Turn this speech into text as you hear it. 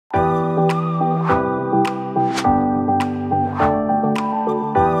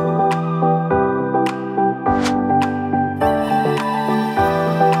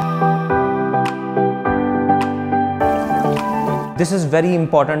very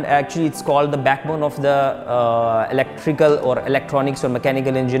important. Actually, it's called the backbone of the electrical or electronics or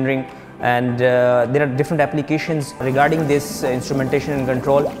mechanical engineering. And there are different applications regarding this instrumentation and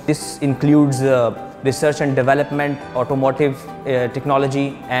control. This includes research and development, automotive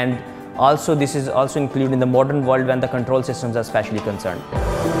technology, and also this is also included in the modern world when the control systems are specially concerned.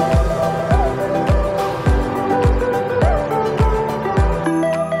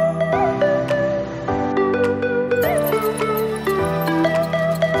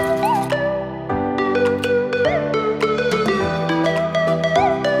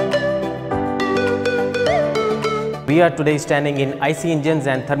 We are today standing in IC Engines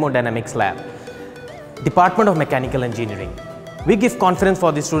and Thermodynamics Lab, Department of Mechanical Engineering. We give confidence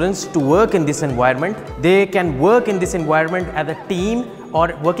for the students to work in this environment. They can work in this environment as a team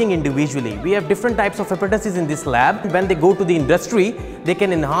or working individually. We have different types of apprentices in this lab. When they go to the industry, they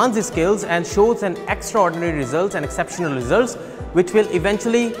can enhance the skills and show an extraordinary results and exceptional results, which will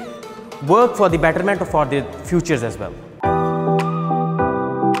eventually work for the betterment of their futures as well.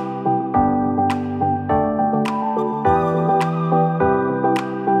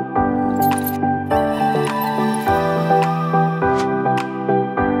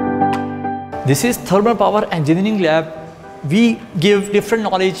 This is Thermal Power Engineering Lab. We give different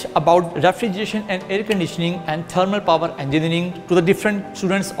knowledge about refrigeration and air conditioning and thermal power engineering to the different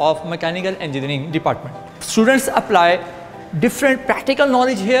students of Mechanical Engineering Department. Students apply different practical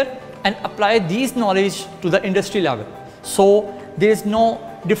knowledge here and apply these knowledge to the industry level. So there is no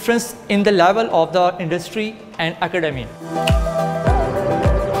difference in the level of the industry and academia.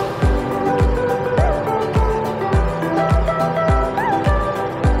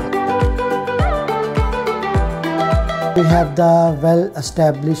 We have the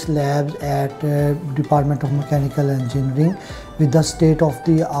well-established labs at Department of Mechanical Engineering with the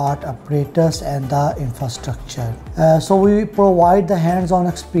state-of-the-art apparatus and the infrastructure. So we provide the hands-on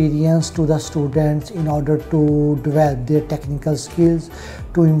experience to the students in order to develop their technical skills,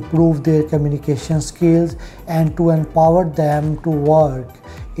 to improve their communication skills, and to empower them to work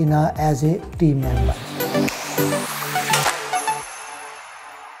as a team member.